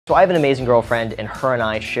So I have an amazing girlfriend, and her and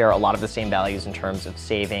I share a lot of the same values in terms of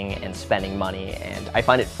saving and spending money, and I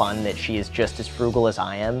find it fun that she is just as frugal as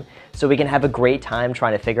I am, so we can have a great time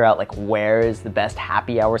trying to figure out like where is the best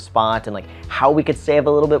happy hour spot and like how we could save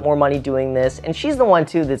a little bit more money doing this. And she's the one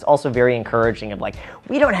too that's also very encouraging of like,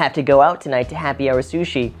 we don't have to go out tonight to happy hour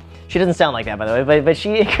sushi. She doesn't sound like that, by the way, but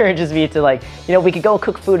she encourages me to like, you know, we could go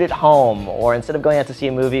cook food at home, or instead of going out to see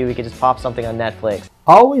a movie, we could just pop something on Netflix.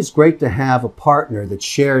 Always great to have a partner that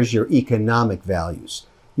shares your economic values.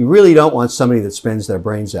 You really don't want somebody that spends their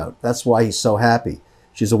brains out. That's why he's so happy.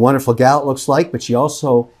 She's a wonderful gal, it looks like, but she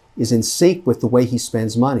also is in sync with the way he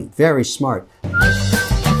spends money. Very smart.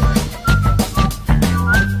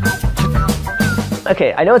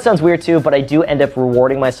 Okay, I know it sounds weird too, but I do end up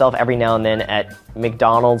rewarding myself every now and then at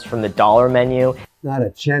McDonald's from the dollar menu. Not a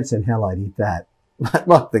chance in hell I'd eat that.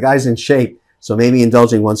 Look, the guy's in shape, so maybe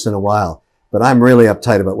indulging once in a while. But I'm really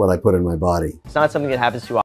uptight about what I put in my body. It's not something that happens too often.